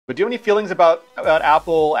But do you have any feelings about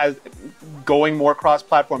Apple as going more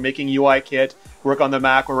cross-platform, making UIKit work on the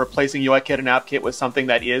Mac, or replacing UIKit and AppKit with something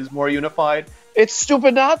that is more unified? It's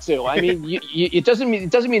stupid not to. I mean, it doesn't mean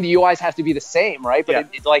the UIs have to be the same, right? But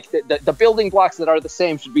like the building blocks that are the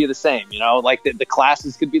same should be the same. You know, like the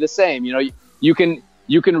classes could be the same. You know, you can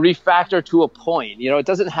refactor to a point. You know, it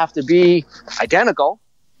doesn't have to be identical.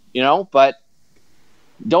 You know, but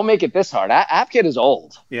don't make it this hard. AppKit is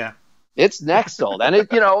old. Yeah. It's next old, and I'm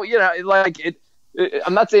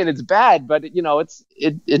not saying it's bad, but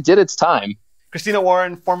it did its time. Christina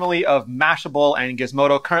Warren, formerly of Mashable and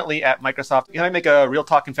Gizmodo, currently at Microsoft. Can I make a real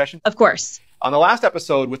talk confession? Of course. On the last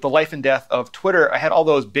episode with the life and death of Twitter, I had all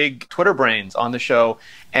those big Twitter brains on the show,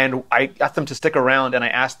 and I got them to stick around, and I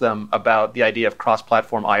asked them about the idea of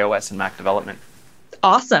cross-platform iOS and Mac development.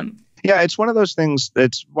 Awesome. Yeah, it's one of those things.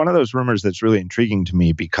 It's one of those rumors that's really intriguing to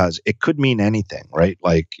me because it could mean anything, right?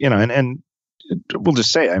 Like, and we'll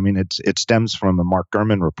just say, I mean, it stems from a Mark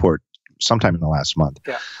Gurman report sometime in the last month.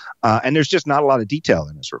 Yeah. And there's just not a lot of detail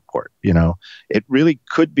in his report. You know, it really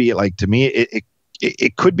could be like, to me,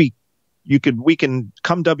 it could be, we can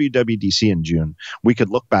come WWDC in June, we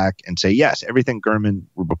could look back and say, yes, everything Gurman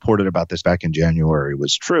reported about this back in January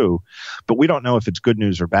was true, but we don't know if it's good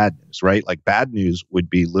news or bad news, right? Like bad news would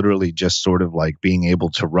be literally just sort of like being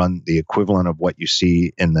able to run the equivalent of what you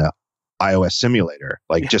see in the iOS simulator,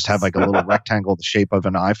 like just have like a little rectangle the shape of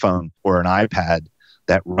an iPhone or an iPad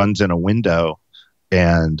that runs in a window,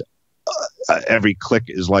 and every click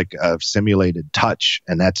is like a simulated touch,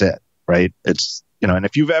 and that's it, right? It's, and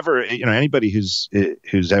if you've ever, anybody who's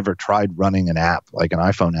ever tried running an app, like an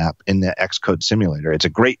iPhone app in the Xcode simulator, it's a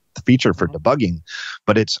great feature for debugging,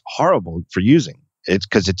 but it's horrible for using. It's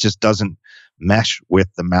because it just doesn't mesh with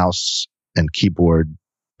the mouse and keyboard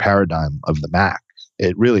paradigm of the Mac.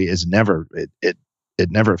 It really is never, it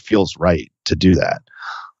never feels right to do that.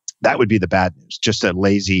 That would be the bad news. Just a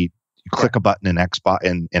lazy, you click a button in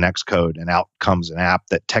Xcode and out comes an app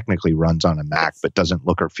that technically runs on a Mac but doesn't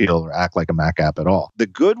look or feel or act like a Mac app at all. The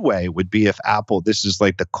good way would be if Apple, this is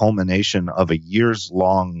like the culmination of a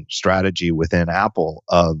years-long strategy within Apple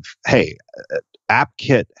of, hey,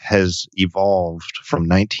 AppKit has evolved from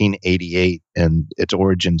 1988 and its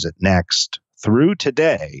origins at Next through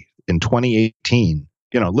today in 2018.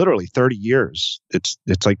 Literally 30 years. It's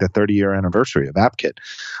like the 30-year anniversary of AppKit,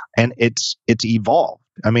 and it's evolved.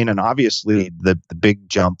 I mean, and obviously the big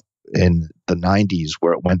jump in the 90s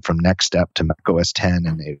where it went from Next Step to macOS 10,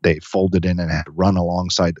 and they folded in and had run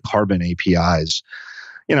alongside the Carbon APIs.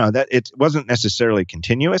 That it wasn't necessarily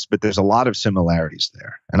continuous, but there's a lot of similarities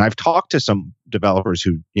there. And I've talked to some developers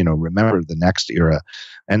who, remember the Next era,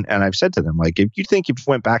 and I've said to them, like, if you think if you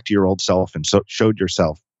went back to your old self and showed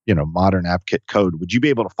yourself modern AppKit code, would you be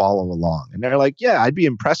able to follow along? And they're like, yeah, I'd be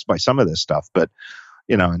impressed by some of this stuff, but,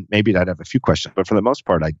 and maybe I'd have a few questions, but for the most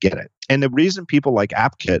part, I'd get it. And the reason people like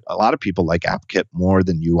AppKit, a lot of people like AppKit more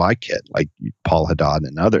than UIKit, like Paul Haddad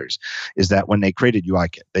and others, is that when they created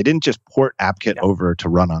UIKit, they didn't just port AppKit over to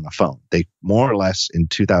run on a phone. They more or less in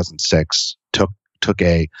 2006 took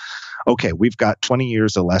okay, we've got 20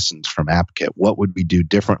 years of lessons from AppKit. What would we do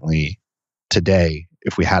differently today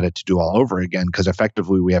if we had it to do all over again? Because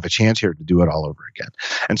effectively we have a chance here to do it all over again.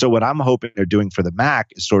 And so what I'm hoping they're doing for the Mac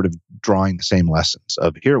is sort of drawing the same lessons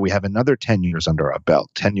of, here we have another 10 years under our belt,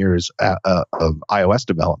 10 years of iOS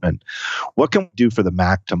development. What can we do for the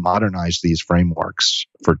Mac to modernize these frameworks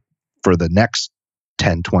for the next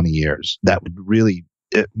 10, 20 years that would really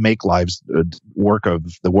make the work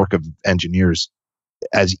of engineers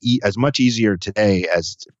as much easier today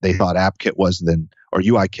as they thought AppKit was or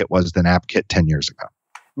UIKit was than AppKit 10 years ago.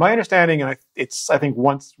 My understanding, and I think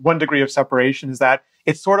one degree of separation, is that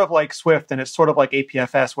it's sort of like Swift and it's sort of like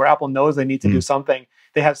APFS, where Apple knows they need to do something.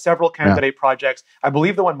 They have several candidate projects. I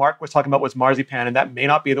believe the one Mark was talking about was Marzipan, and that may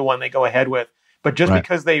not be the one they go ahead with. But just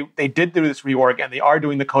because they did do this reorg and they are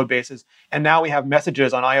doing the code bases, and now we have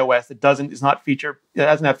messages on iOS that doesn't have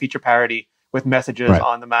feature parity with messages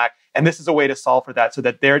on the Mac. And this is a way to solve for that so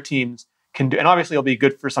that their teams can do, and obviously it'll be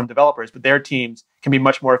good for some developers, but their teams can be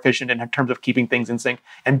much more efficient in terms of keeping things in sync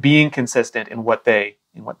and being consistent in what they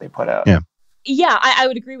put out. Yeah, I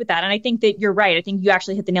would agree with that. And I think that you're right. I think you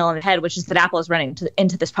actually hit the nail on the head, which is that Apple is running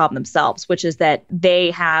into this problem themselves, which is that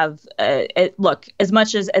they have, look, as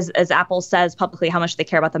much as Apple says publicly how much they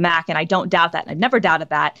care about the Mac, and I don't doubt that, and I've never doubted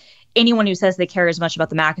that, anyone who says they care as much about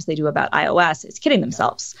the Mac as they do about iOS is kidding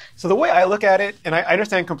themselves. So the way I look at it, and I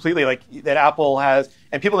understand completely like that Apple has,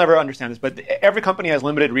 and people never understand this, but every company has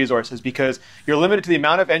limited resources because you're limited to the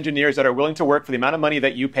amount of engineers that are willing to work for the amount of money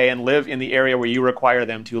that you pay and live in the area where you require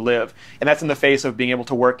them to live. And that's in the face of being able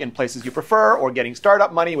to work in places you prefer or getting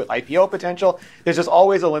startup money with IPO potential. There's just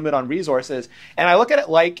always a limit on resources. And I look at it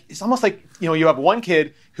like, it's almost like, you have one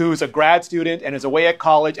kid who's a grad student and is away at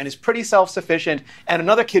college and is pretty self-sufficient, and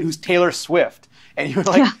another kid who's Taylor Swift. And you're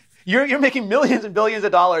like, you're making millions and billions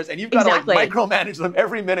of dollars, and you've got to like micromanage them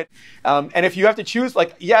every minute. And if you have to choose,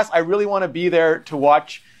 like, yes, I really want to be there to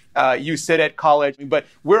watch you sit at college, but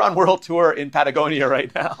we're on world tour in Patagonia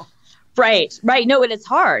right now. Right. No, and it's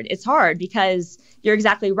hard. It's hard because you're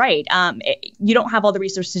exactly right. You don't have all the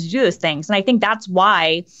resources to do those things. And I think that's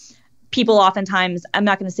why people oftentimes, I'm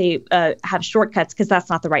not going to say have shortcuts because that's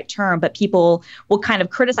not the right term, but people will kind of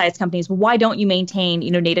criticize companies. Well, why don't you maintain,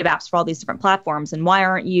 native apps for all these different platforms? And why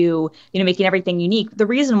aren't you, making everything unique? The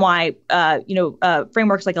reason why,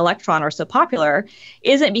 frameworks like Electron are so popular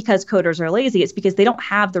isn't because coders are lazy. It's because they don't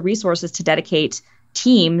have the resources to dedicate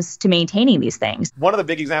teams to maintaining these things. One of the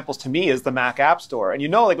big examples to me is the Mac App Store. And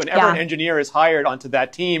like whenever an engineer is hired onto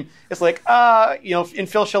that team, it's like, in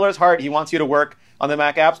Phil Schiller's heart, he wants you to work on the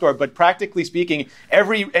Mac App Store. But practically speaking,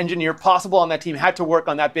 every engineer possible on that team had to work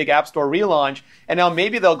on that big App Store relaunch. And now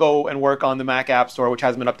maybe they'll go and work on the Mac App Store, which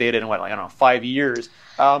hasn't been updated in, 5 years.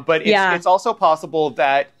 But it's also possible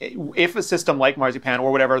that if a system like Marzipan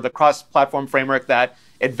or whatever, the cross-platform framework that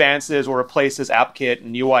advances or replaces AppKit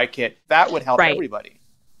and UIKit, that would help everybody.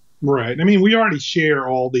 Right. I mean, we already share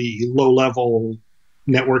all the low-level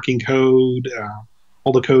networking code,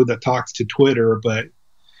 all the code that talks to Twitter, but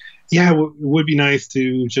yeah, it would be nice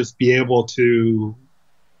to just be able to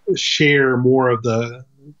share more of the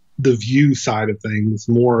view side of things,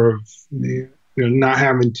 more of not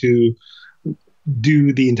having to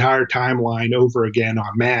do the entire timeline over again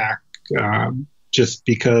on Mac just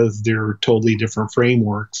because they're totally different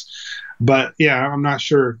frameworks. But yeah, I'm not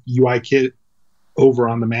sure if UIKit over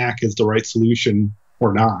on the Mac is the right solution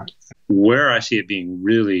or not. Where I see it being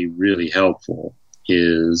really, really helpful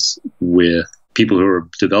is with people who are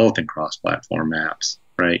developing cross-platform apps,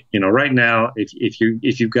 right? Right now, if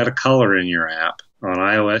you've got a color in your app, on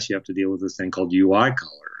iOS, you have to deal with this thing called UI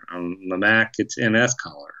color. On the Mac, it's NS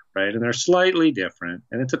color, right? And they're slightly different,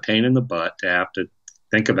 and it's a pain in the butt to have to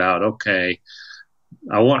think about, okay,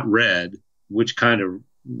 I want red. Which kind of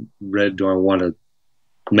red do I want to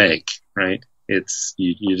make, right? It's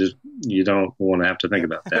you don't want to have to think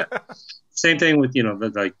about that. Same thing with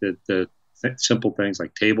the simple things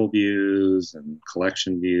like table views and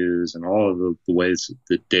collection views and all of the ways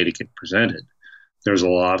that data get presented. There's a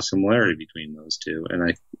lot of similarity between those two, and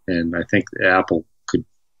I think Apple could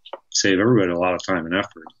save everybody a lot of time and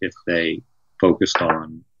effort if they focused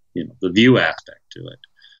on the view aspect to it.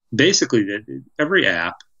 Basically, every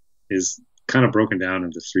app is kind of broken down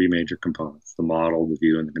into three major components: the model, the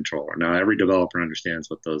view, and the controller. Now, every developer understands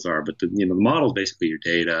what those are, but the model is basically your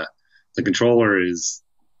data. The controller is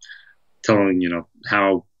telling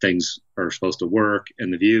how things are supposed to work,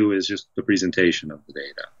 and the view is just the presentation of the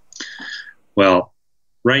data. Well,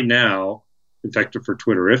 right now, in fact, for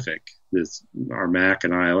Twitterific, our Mac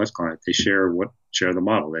and iOS client, they share the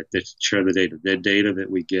model. They share the data. The data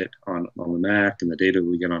that we get on the Mac and the data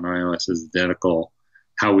we get on iOS is identical.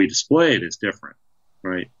 How we display it is different,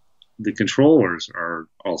 right? The controllers are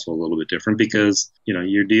also a little bit different because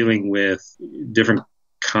you're dealing with different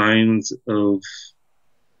kinds of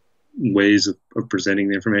ways of presenting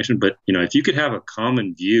the information. But if you could have a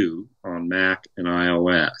common view on Mac and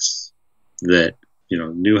iOS that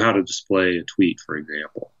knew how to display a tweet, for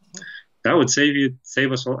example, that would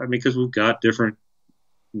save us all. I mean, because we've got different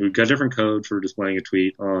code for displaying a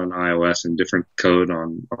tweet on iOS and different code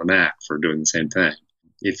on Mac for doing the same thing.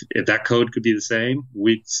 If that code could be the same,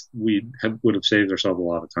 would have saved ourselves a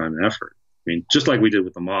lot of time and effort. I mean, just like we did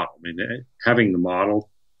with the model. I mean, having the model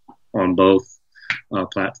on both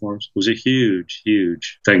platforms was a huge,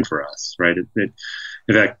 huge thing for us, right? In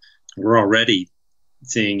fact, we're already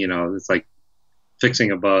seeing, it's like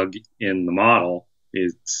fixing a bug in the model.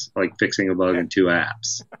 It's like fixing a bug in two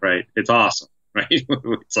apps, right? It's awesome, right?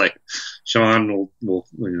 It's like Sean will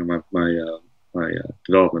my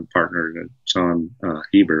development partner, Sean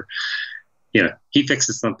Heber, he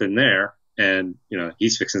fixes something there, and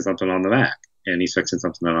he's fixing something on the Mac, and he's fixing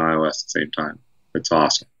something on iOS at the same time. It's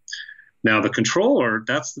awesome. Now the controller,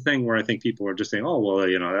 that's the thing where I think people are just saying, oh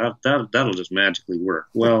well, that'll just magically work.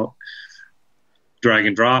 Well, drag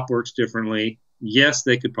and drop works differently. Yes,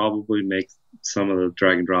 they could probably make some of the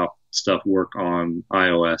drag and drop stuff work on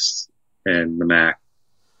iOS and the Mac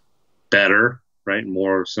better, right?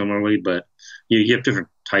 More similarly, but you have different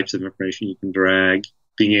types of information you can drag.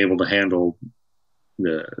 Being able to handle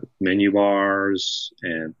the menu bars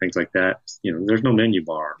and things like that. There's no menu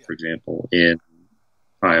bar, for example, in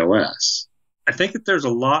iOS. I think that there's a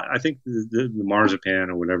lot. I think the Marzipan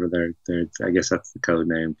or whatever I guess that's the code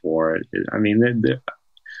name for it. I mean,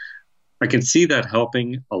 I can see that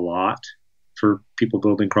helping a lot for people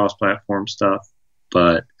building cross-platform stuff,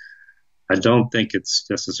 but I don't think it's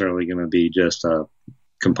necessarily going to be just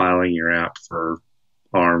compiling your app for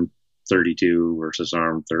ARM 32 versus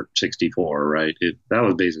ARM 64, right? That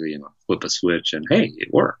was basically flip a switch and hey, it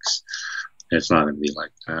works. It's not going to be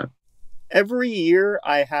like that. Every year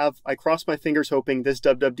I cross my fingers hoping this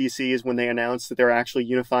WWDC is when they announce that they're actually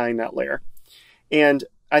unifying that layer. And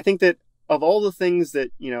I think that of all the things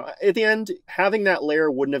that, at the end, having that layer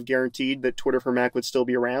wouldn't have guaranteed that Twitter for Mac would still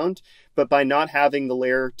be around. But by not having the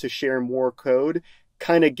layer to share more code,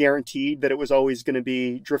 kind of guaranteed that it was always going to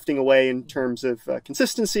be drifting away in terms of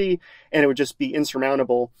consistency, and it would just be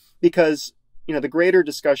insurmountable because, the greater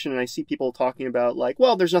discussion, and I see people talking about like,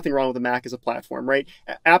 well, there's nothing wrong with the Mac as a platform, right?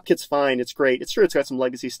 AppKit's fine. It's great. It's true. It's got some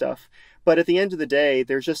legacy stuff. But at the end of the day,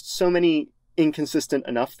 there's just so many inconsistent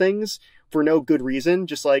enough things for no good reason.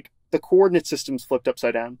 Just like the coordinate system's flipped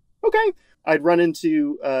upside down. Okay. I'd run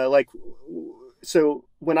into so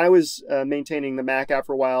when I was maintaining the Mac app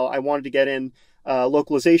for a while, I wanted to get in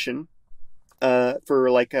localization for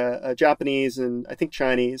like Japanese and I think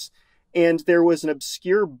Chinese. And there was an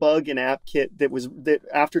obscure bug in AppKit that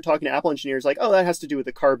after talking to Apple engineers, like, oh, that has to do with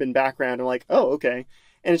the carbon background. I'm like, oh, okay.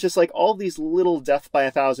 And it's just like all these little death by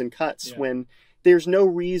 1,000 cuts when there's no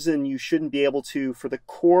reason you shouldn't be able to, for the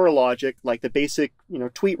core logic, like the basic,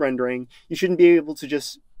 tweet rendering, you shouldn't be able to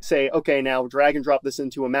just say, okay, now drag and drop this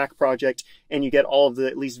into a Mac project and you get all of the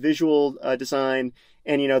at least visual design.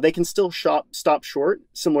 And, they can still stop short,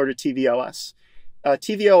 similar to tvOS.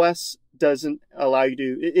 tvOS doesn't allow you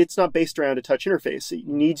to, it's not based around a touch interface. It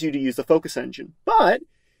needs you to use the focus engine. But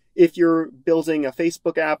if you're building a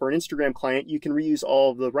Facebook app or an Instagram client, you can reuse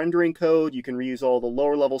all of the rendering code. You can reuse all the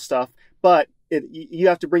lower level stuff. But you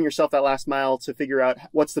have to bring yourself that last mile to figure out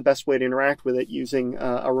what's the best way to interact with it using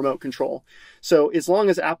a remote control. So as long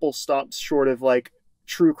as Apple stops short of like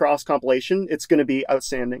true cross compilation, it's going to be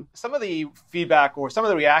outstanding. Some of the feedback or some of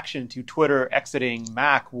the reaction to Twitter exiting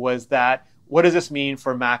Mac was that, what does this mean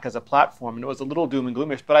for Mac as a platform? And it was a little doom and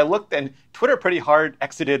gloomish, but I looked and Twitter pretty hard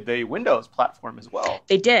exited the Windows platform as well.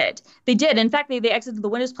 They did. In fact, they exited the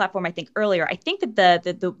Windows platform, I think, earlier. I think that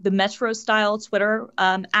the Metro style Twitter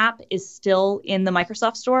app is still in the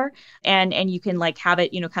Microsoft Store, and you can like have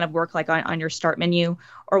it, kind of work like on your start menu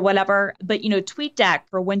or whatever. But, TweetDeck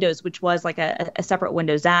for Windows, which was like a separate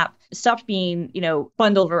Windows app, stopped being,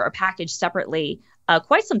 bundled or packaged separately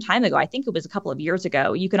quite some time ago. I think it was a couple of years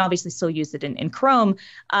ago. You can obviously still use it in Chrome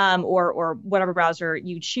or whatever browser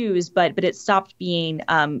you choose, but it stopped being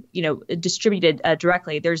distributed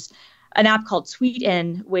directly. There's an app called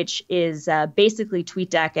TweetIn, which is basically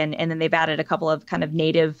TweetDeck, and then they've added a couple of kind of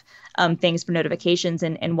native things for notifications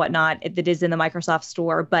and whatnot that is in the Microsoft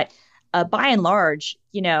Store. But by and large,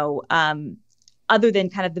 other than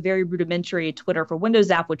kind of the very rudimentary Twitter for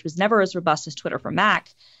Windows app, which was never as robust as Twitter for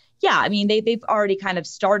Mac, yeah, I mean, they've already kind of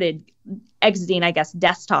started exiting, I guess,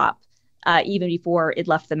 desktop even before it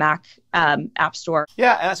left the Mac App Store.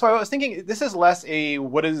 Yeah, and so I was thinking, this is less a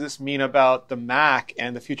what does this mean about the Mac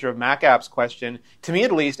and the future of Mac apps question, to me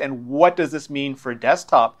at least, and what does this mean for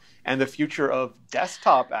desktop and the future of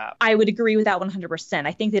desktop apps? I would agree with that 100%.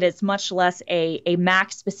 I think that it's much less a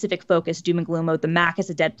Mac-specific focus, doom and gloom mode. The Mac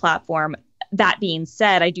is a dead platform. That being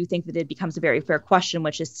said, I do think that it becomes a very fair question,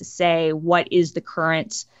 which is to say, what is the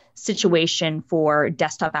current situation for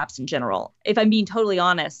desktop apps in general? If I'm being totally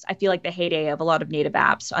honest, I feel like the heyday of a lot of native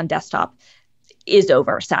apps on desktop is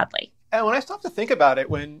over, sadly. And when I stop to think about it,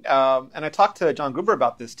 and I talked to John Gruber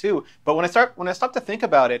about this too, but when I stop to think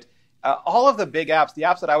about it, all of the big apps, the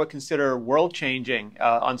apps that I would consider world-changing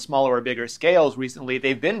on smaller or bigger scales recently,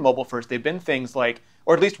 they've been mobile-first. They've been things like,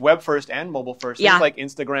 or at least web-first and mobile-first. Yeah. Things like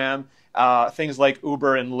Instagram, things like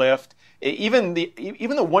Uber and Lyft. Even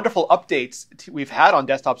the wonderful updates we've had on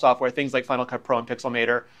desktop software, things like Final Cut Pro and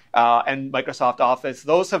Pixelmator and Microsoft Office,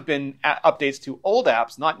 those have been updates to old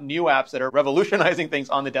apps, not new apps that are revolutionizing things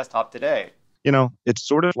on the desktop today. It's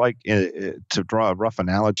sort of like, to draw a rough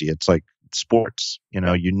analogy, it's like sports. You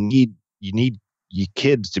need you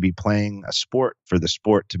kids to be playing a sport for the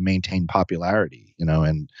sport to maintain popularity,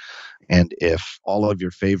 and if all of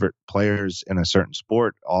your favorite players in a certain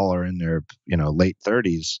sport all are in their, late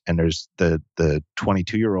 30s, and there's the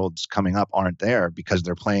 22-year-olds coming up aren't there because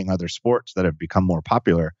they're playing other sports that have become more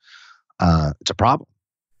popular, it's a problem.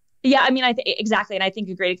 Yeah, I mean, exactly, and I think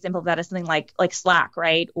a great example of that is something like Slack,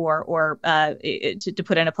 right? Or to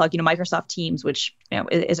put in a plug, Microsoft Teams, which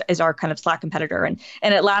is our kind of Slack competitor, and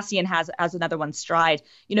Atlassian has another one, Stride.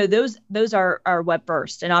 Those are web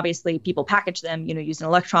first, and obviously people package them, using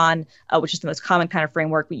Electron, which is the most common kind of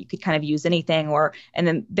framework, but you could kind of use anything. And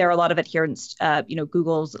then there are a lot of adherents.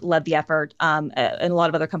 Google's led the effort, and a lot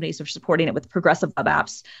of other companies are supporting it with progressive web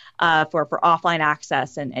apps for offline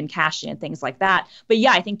access and caching and things like that. But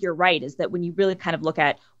yeah, I think you're right, is that when you really kind of look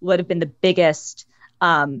at what have been the biggest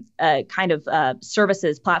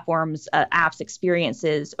services, platforms, apps,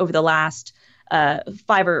 experiences over the last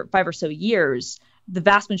five or so years, the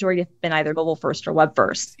vast majority have been either mobile first or web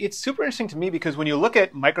first. It's super interesting to me because when you look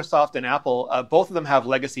at Microsoft and Apple, both of them have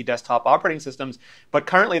legacy desktop operating systems, but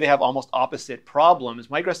currently they have almost opposite problems.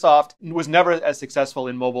 Microsoft was never as successful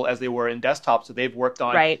in mobile as they were in desktop, so they've worked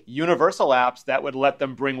on universal apps that would let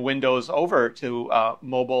them bring Windows over to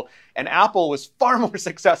mobile. And Apple was far more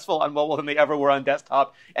successful on mobile than they ever were on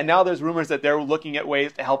desktop. And now there's rumors that they're looking at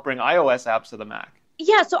ways to help bring iOS apps to the Mac.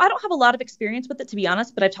 Yeah, so I don't have a lot of experience with it, to be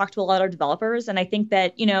honest, but I've talked to a lot of developers, and I think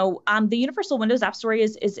that, the Universal Windows App story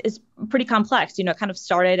is pretty complex. It kind of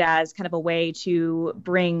started as kind of a way to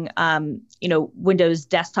bring, Windows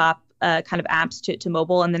desktop kind of apps to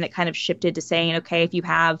mobile, and then it kind of shifted to saying, okay, if you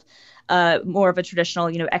have more of a traditional,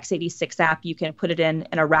 x86 app, you can put it in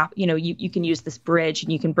a wrap, you can use this bridge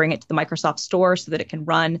and you can bring it to the Microsoft Store so that it can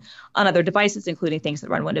run on other devices, including things that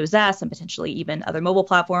run Windows S and potentially even other mobile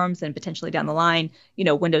platforms, and potentially down the line,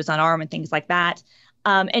 Windows on ARM and things like that.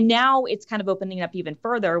 And now it's kind of opening up even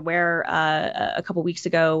further, where a couple weeks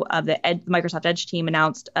ago, the Microsoft Edge team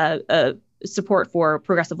announced support for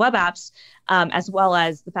progressive web apps, as well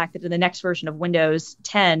as the fact that in the next version of Windows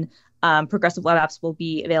 10, progressive web apps will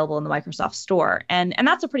be available in the Microsoft Store. And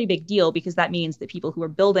that's a pretty big deal, because that means that people who are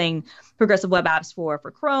building progressive web apps for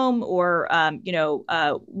Chrome or,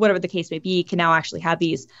 whatever the case may be, can now actually have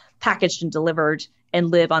these packaged and delivered and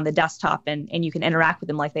live on the desktop, and you can interact with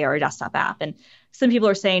them like they are a desktop app. And some people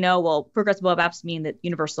are saying, oh, well, progressive web apps mean that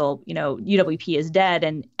universal, UWP is dead.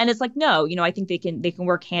 And it's like, no, I think they can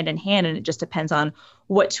work hand in hand, and it just depends on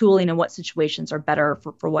what tooling and what situations are better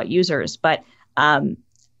for what users. But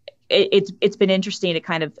it's been interesting to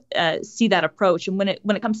kind of see that approach. And when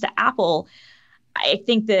it comes to Apple, I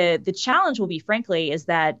think the challenge will be, frankly, is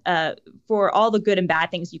that for all the good and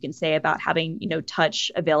bad things you can say about having,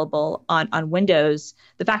 touch available on Windows,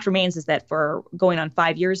 the fact remains is that for going on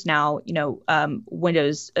 5 years now,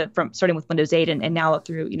 Windows, from starting with Windows 8 and now up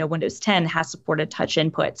through, Windows 10 has supported touch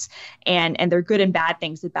inputs. And there are good and bad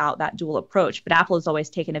things about that dual approach. But Apple has always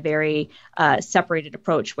taken a very separated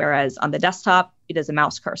approach, whereas on the desktop, it is a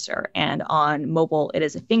mouse cursor, and on mobile, it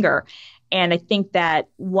is a finger. And I think that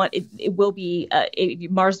it will be,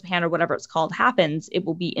 if Marzipan or whatever it's called happens, it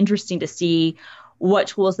will be interesting to see what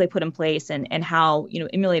tools they put in place and how,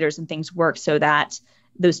 emulators and things work, so that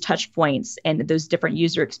those touch points and those different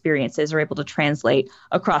user experiences are able to translate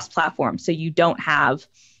across platforms. So you don't have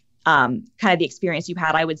kind of the experience you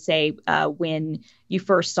had, I would say, when you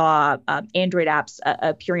first saw Android apps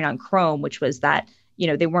appearing on Chrome, which was that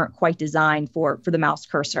they weren't quite designed for the mouse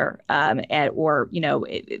cursor, or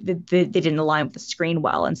they didn't align with the screen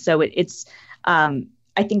well. And so it's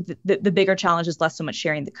I think the bigger challenge is less so much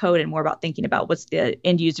sharing the code and more about thinking about what's the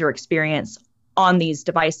end user experience on these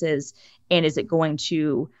devices, and is it going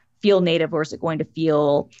to feel native, or is it going to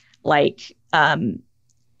feel like kind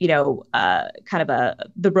of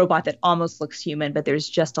the robot that almost looks human, but there's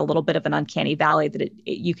just a little bit of an uncanny valley that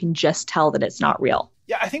you can just tell that it's not real.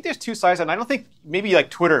 Yeah, I think there's two sides, and I don't think maybe like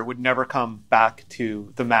Twitter would never come back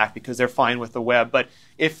to the Mac because they're fine with the web. But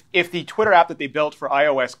if the Twitter app that they built for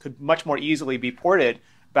iOS could much more easily be ported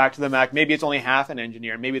back to the Mac, maybe it's only half an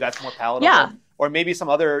engineer, maybe that's more palatable. Yeah. Or maybe some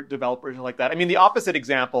other developers are like that. I mean, the opposite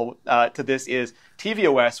example to this is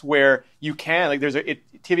tvOS, where you can,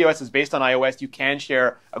 tvOS is based on iOS. You can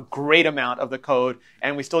share a great amount of the code,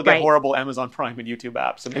 and we still get horrible Amazon Prime and YouTube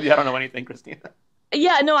apps. So maybe I don't know anything, Christina.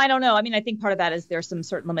 Yeah, no, I don't know. I mean, I think part of that is there's some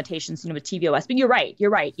certain limitations, with tvOS. But you're right.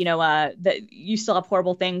 You still have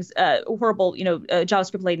horrible things,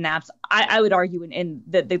 JavaScript-laden apps. I would argue in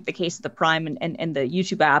the case of the Prime and the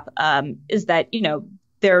YouTube app, is that,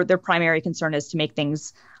 their primary concern is to make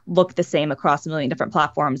things look the same across a million different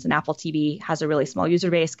platforms. And Apple TV has a really small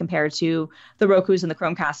user base compared to the Rokus and the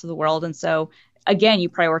Chromecasts of the world. And so, again, you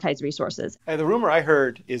prioritize resources. The rumor I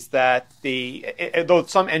heard is that though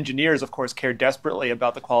some engineers, of course, care desperately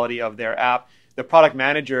about the quality of their app, the product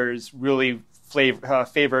managers really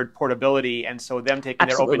favored portability. And so them taking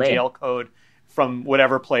their OpenGL code from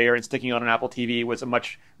whatever player and sticking on an Apple TV was a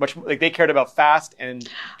much like they cared about fast and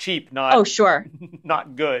cheap, not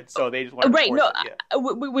not good. So they just wanted to force it.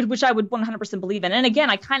 Yeah. Which I would 100% believe in. And again,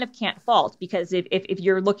 I kind of can't fault, because if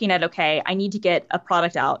you're looking at, okay, I need to get a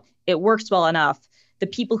product out, it works well enough. The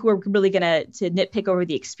people who are really going to nitpick over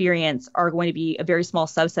the experience are going to be a very small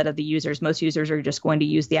subset of the users. Most users are just going to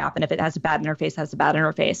use the app, and if it has a bad interface, it has a bad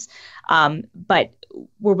interface. But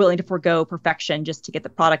we're willing to forego perfection just to get the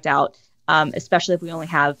product out, especially if we only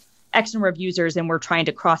have X number of users and we're trying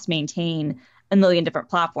to cross-maintain a million different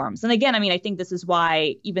platforms. And again, I mean, I think this is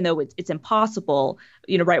why, even though it's impossible,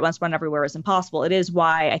 write once, run everywhere is impossible. It is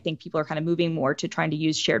why I think people are kind of moving more to trying to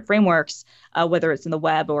use shared frameworks, whether it's in the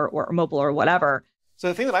web or mobile or whatever. So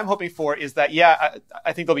the thing that I'm hoping for is that,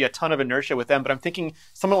 I think there'll be a ton of inertia with them, but I'm thinking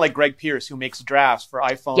someone like Greg Pierce, who makes drafts for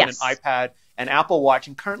iPhone and iPad and Apple Watch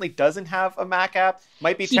and currently doesn't have a Mac app,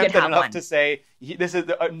 might be tempted enough to say,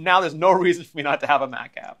 now there's no reason for me not to have a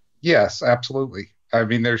Mac app. Yes, absolutely. I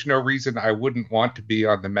mean, there's no reason I wouldn't want to be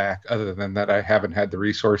on the Mac, other than that I haven't had the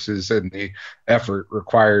resources, and the effort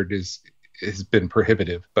required has been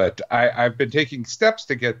prohibitive. But I've been taking steps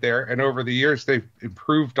to get there, and over the years they've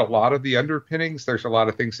improved a lot of the underpinnings. There's a lot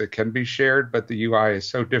of things that can be shared, but the UI is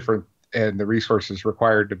so different, and the resources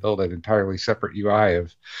required to build an entirely separate UI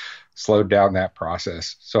have slowed down that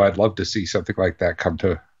process. So I'd love to see something like that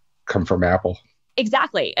come from Apple.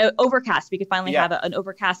 Exactly. Overcast. We could finally have an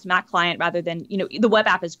Overcast Mac client rather than, the web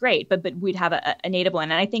app is great, but we'd have a native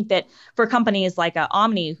one. And I think that for companies like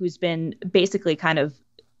Omni, who's been basically kind of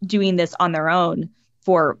doing this on their own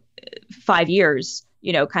for 5 years,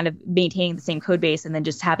 kind of maintaining the same code base and then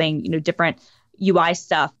just having, different UI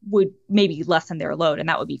stuff would maybe lessen their load, and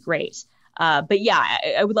that would be great. But yeah,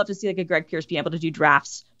 I would love to see like a Greg Pierce being able to do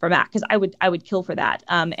drafts for Mac, because I would kill for that.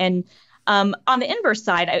 On the inverse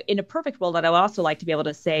side, in a perfect world, I would also like to be able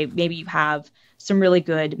to say maybe you have some really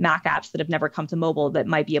good Mac apps that have never come to mobile that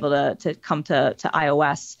might be able to come to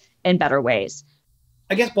iOS in better ways.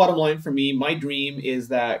 I guess bottom line for me, my dream is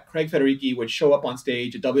that Craig Federighi would show up on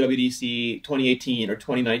stage at WWDC 2018 or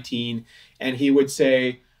 2019, and he would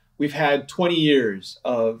say, we've had 20 years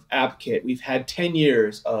of AppKit, we've had 10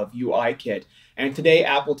 years of UIKit, and today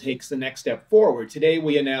Apple takes the next step forward. Today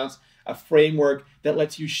we announce a framework that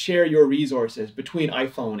lets you share your resources between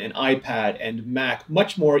iPhone and iPad and Mac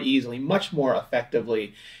much more easily, much more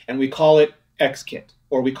effectively, and we call it XKit,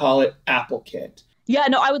 or we call it AppleKit. Yeah,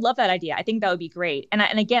 no, I would love that idea. I think that would be great. And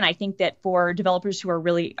again, I think that for developers who are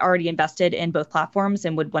really already invested in both platforms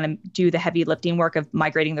and would want to do the heavy lifting work of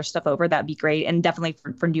migrating their stuff over, that'd be great. And definitely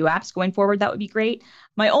for new apps going forward, that would be great.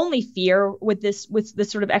 My only fear with this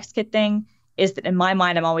sort of XKit thing is that in my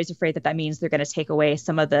mind, I'm always afraid that means they're going to take away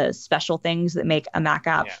some of the special things that make a Mac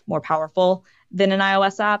app more powerful than an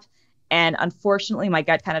iOS app. And unfortunately, my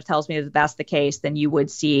gut kind of tells me that if that's the case, then you would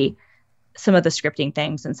see some of the scripting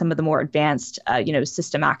things and some of the more advanced,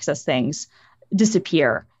 system access things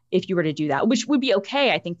disappear if you were to do that, which would be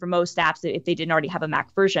okay, I think, for most apps if they didn't already have a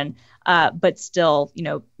Mac version, but still,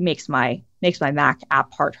 makes my Mac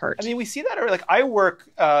app heart hurt. I mean, we see that already. Like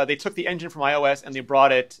iWork, they took the engine from iOS and they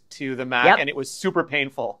brought it to the Mac, and it was super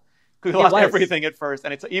painful. We lost everything at first,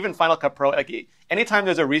 and it's even Final Cut Pro. Like anytime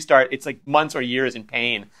there's a restart, it's like months or years in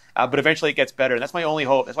pain. But eventually it gets better, and that's my only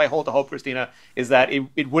hope. That's why I hold the hope, Christina, is that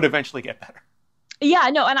it would eventually get better. Yeah,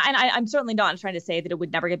 no, and I'm certainly not trying to say that it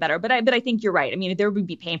would never get better, but I think you're right. I mean, there would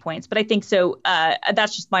be pain points, but I think so.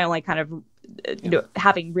 That's just my only kind of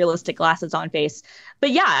having realistic glasses on face. But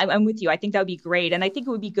yeah, I'm with you. I think that would be great, and I think it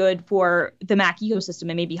would be good for the Mac ecosystem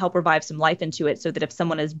and maybe help revive some life into it, so that if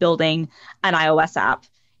someone is building an iOS app,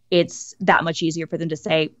 it's that much easier for them to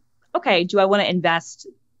say, okay, do I want to invest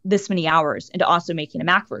this many hours into also making a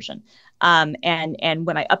Mac version? And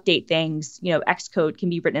when I update things, Xcode can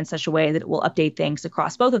be written in such a way that it will update things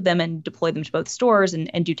across both of them and deploy them to both stores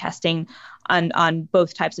and do testing on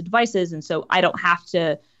both types of devices. And so I don't have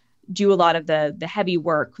to do a lot of the heavy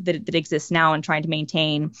work that exists now in trying to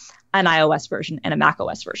maintain an iOS version and a Mac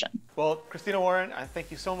OS version. Well, Christina Warren, I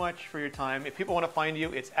thank you so much for your time. If people want to find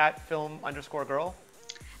you, it's at film_girl.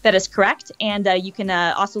 That is correct. And you can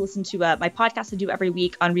also listen to my podcast I do every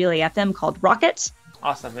week on Relay FM called Rocket.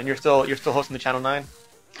 Awesome. And you're still hosting the Channel 9?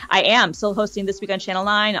 I am still hosting This Week on Channel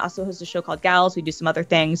 9. I also host a show called Gals. We do some other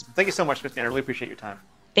things. Thank you so much, Christina. I really appreciate your time.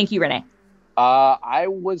 Thank you, Renee. I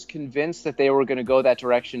was convinced that they were going to go that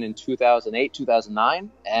direction in 2008, 2009.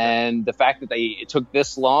 And the fact that it took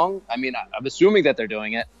this long, I mean, I'm assuming that they're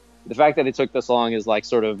doing it. The fact that it took this long is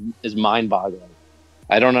is mind-boggling.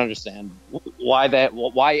 I don't understand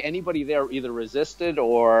why anybody there either resisted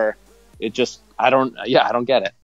or it just, I don't get it.